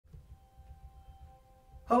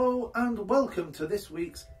Hello and welcome to this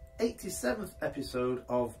week's 87th episode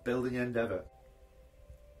of Building Endeavour.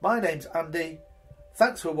 My name's Andy,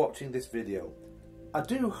 thanks for watching this video. I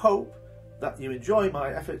do hope that you enjoy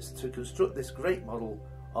my efforts to construct this great model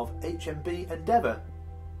of HMB Endeavour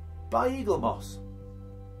by Eagle Moss.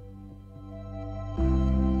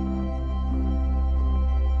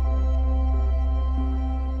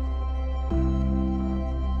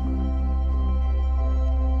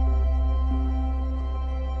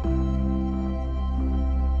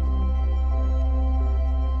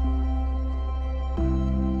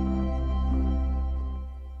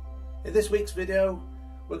 In this week's video,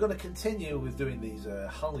 we're going to continue with doing these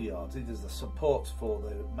halyards. These are the supports for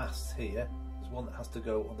the masts here. There's one that has to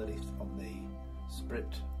go underneath on the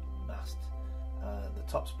sprit mast and the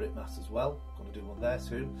top sprit mast as well. Going to do one there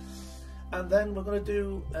too. And then we're going to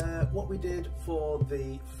do what we did for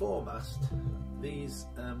the foremast. These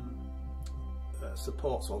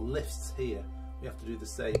supports or lifts here. We have to do the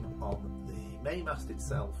same on the mainmast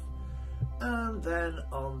itself, and then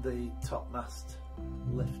on the top mast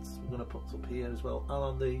lifts we're going to put up here as well, and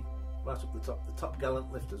on the right up the top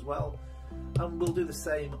gallant lift as well, and we'll do the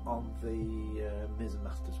same on the mizzen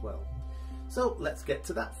mast as well. So let's get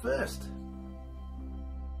to that first.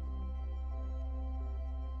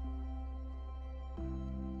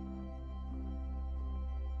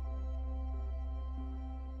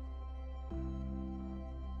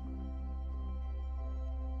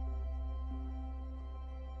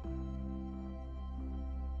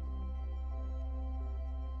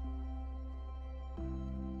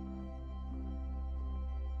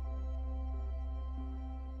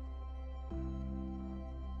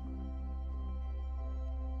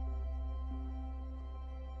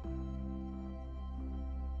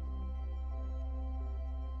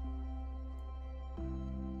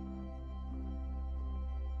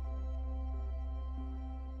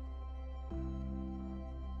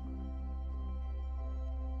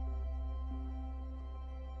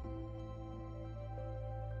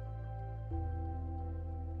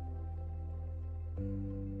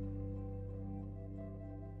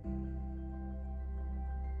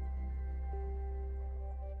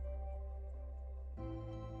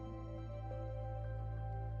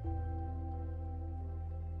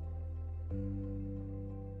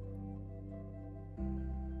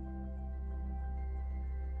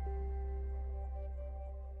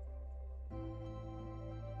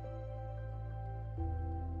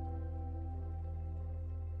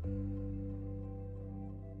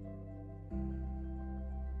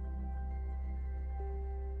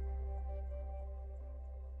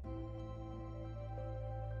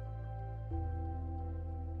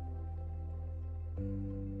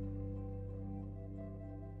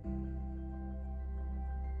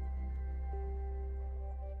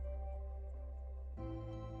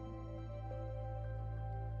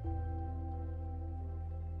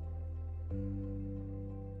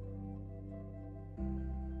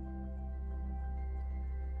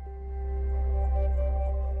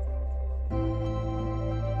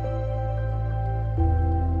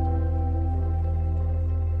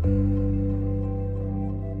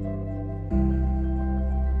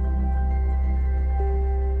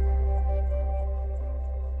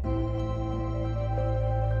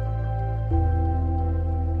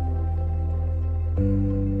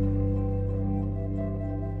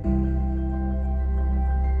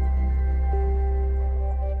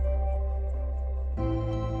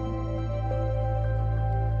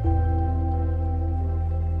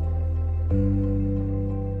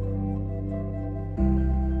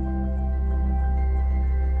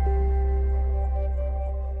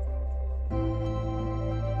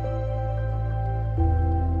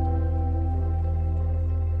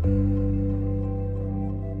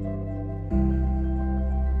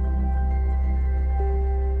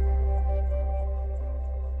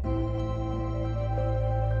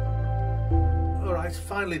 It's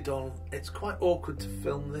finally done. It's quite awkward to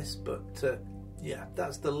film this, but yeah,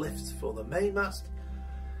 that's the lifts for the mainmast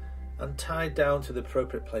and tied down to the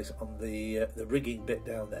appropriate place on the rigging bit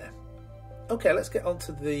down there. Okay, let's get on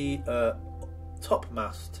to the top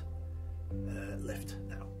mast lift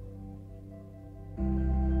now.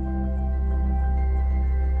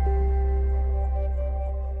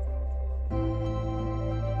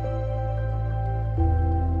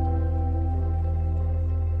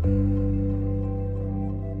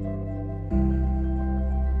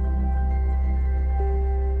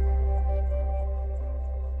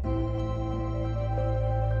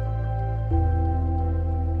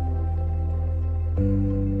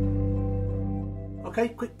 Okay,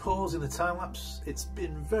 quick pause in the time lapse. It's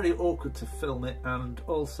been very awkward to film it and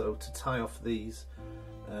also to tie off these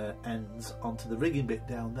ends onto the rigging bit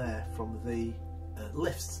down there from the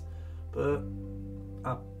lifts. But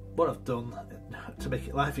what I've done to make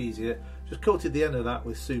it life easier, just coated the end of that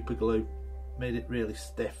with super glue, made it really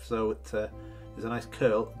stiff so it there's a nice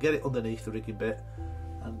curl, get it underneath the rigging bit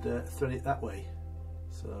and thread it that way.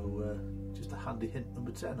 So just a handy hint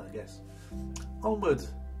number 10, I guess.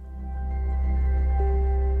 Onwards.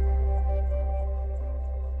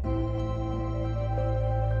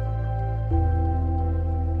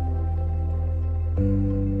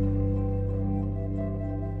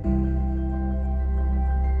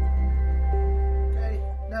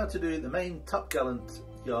 To do the main top gallant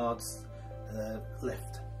yards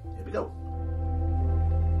lift. Here we go.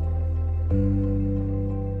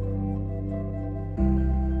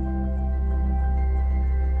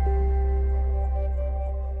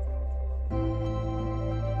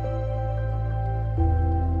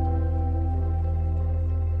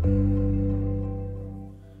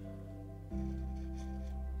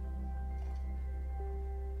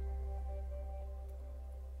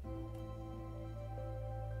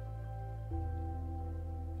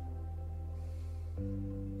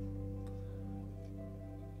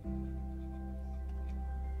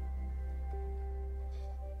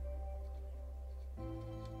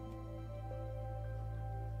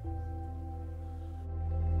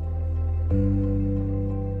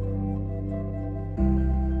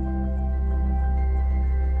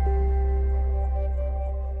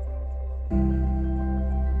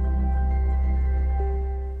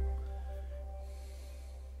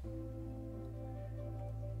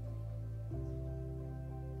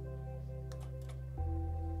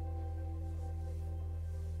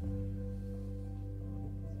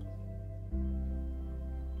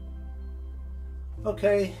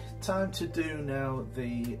 Okay, time to do now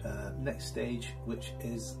the next stage, which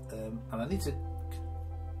is, and I need to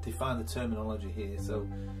define the terminology here. So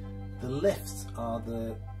the lifts are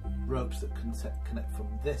the ropes that connect from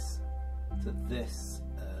this to this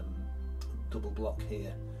double block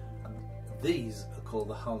here, and these are called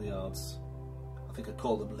the halyards. I think I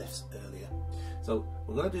called them lifts earlier. So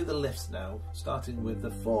we're going to do the lifts now, starting with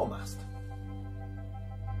the foremast.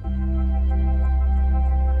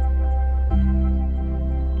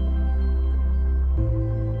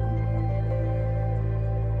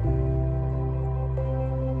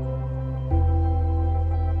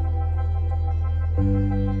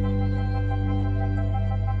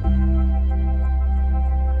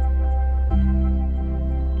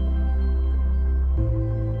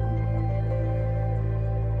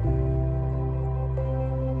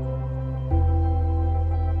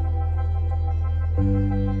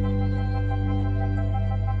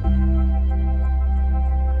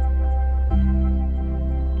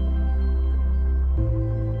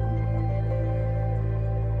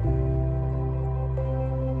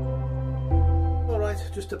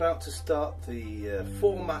 Just about to start the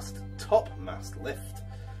foremast top mast lift,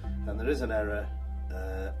 and there is an error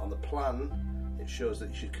on the plan. It shows that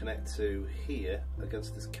you should connect to here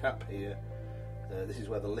against this cap here. This is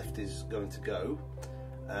where the lift is going to go,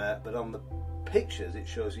 but on the pictures it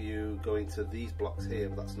shows you going to these blocks here,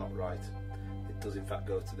 but that's not right. It does in fact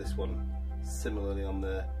go to this one, similarly on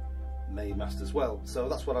the main mast as well. So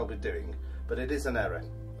that's what I'll be doing, but it is an error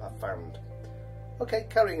I've found. Okay,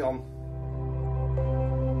 carrying on.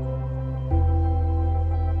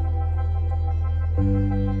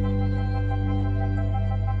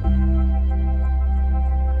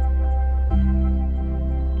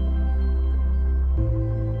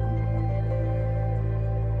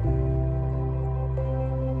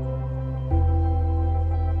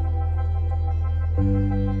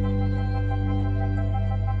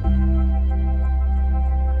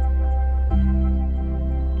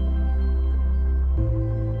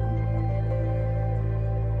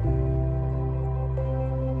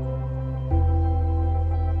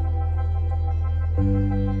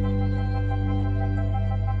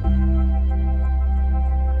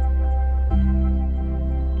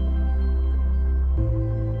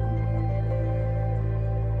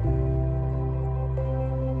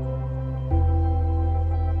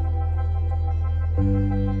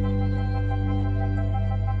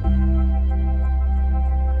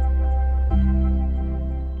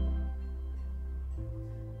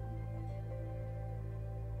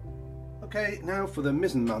 Okay, now for the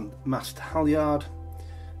mizzen mast halyard.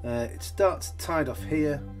 It starts tied off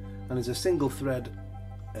here, and there's a single thread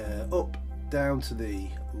up, down to the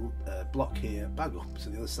block here, back up to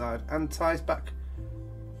the other side, and ties back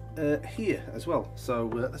here as well. So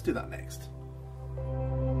let's do that next.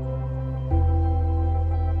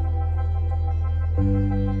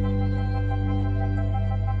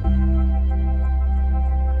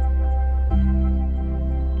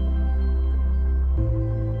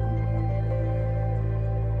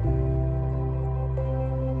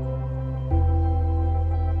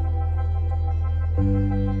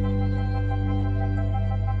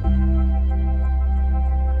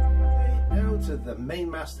 the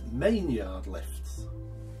mainmast main yard lifts.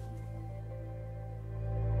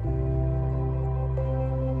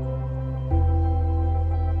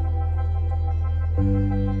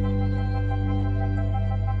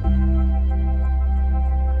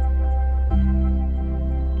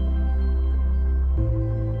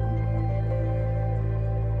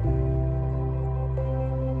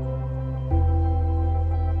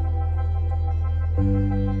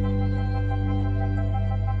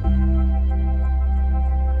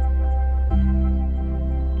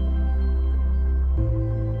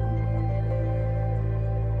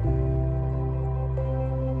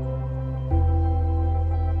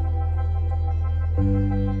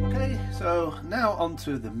 So now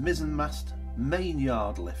onto the mizzenmast main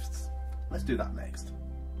yard lifts. Let's do that next.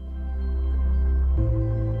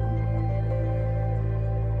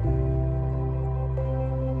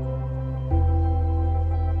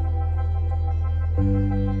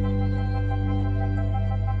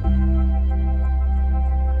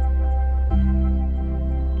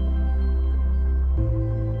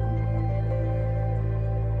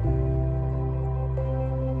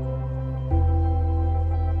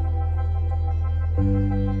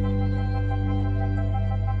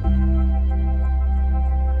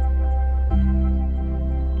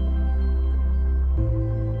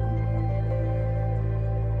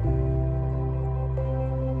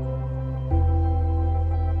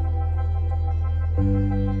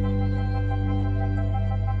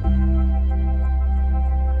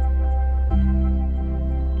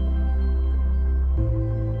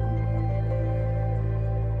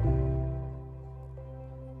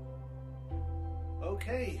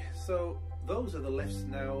 Okay, so those are the lifts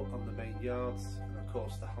now on the main yards, and of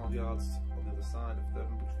course the halyards on the other side of them,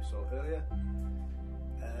 which we saw earlier.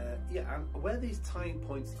 Yeah, and where these tying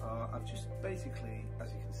points are, I've just basically,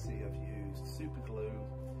 as you can see, I've used super glue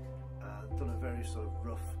and done a very sort of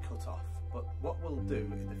rough cut off. But what we'll do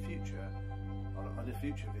in the future, on a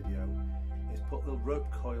future video, is put little rope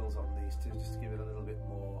coils on these two, just to give it a little bit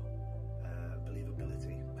more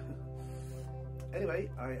believability. Anyway,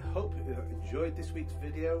 I hope you enjoyed this week's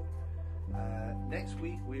video. Next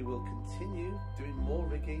week we will continue doing more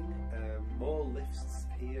rigging, more lifts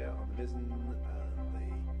here on the mizzen and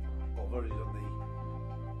I've already done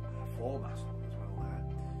the foremast one as well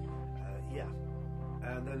there. Yeah,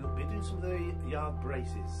 and then we'll be doing some of the yard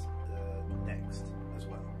braces next as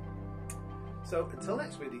well. So until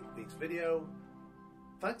next week's video,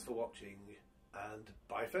 thanks for watching and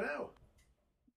bye for now.